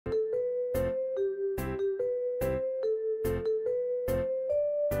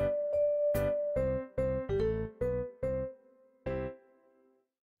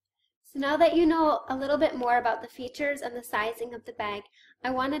Now that you know a little bit more about the features and the sizing of the bag, I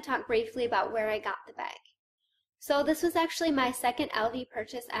want to talk briefly about where I got the bag. So this was actually my second LV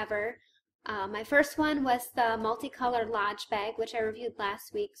purchase ever. My first one was the multicolored Lodge bag, which I reviewed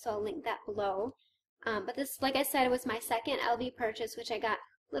last week, so I'll link that below. But this, like I said, was my second LV purchase, which I got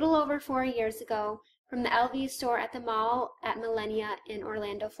a little over 4 years ago from the LV store at the mall at Millennia in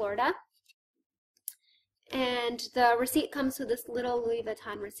Orlando, Florida. And the receipt comes with this little Louis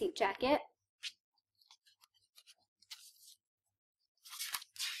Vuitton receipt jacket.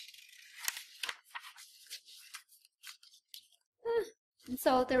 And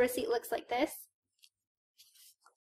so the receipt looks like this.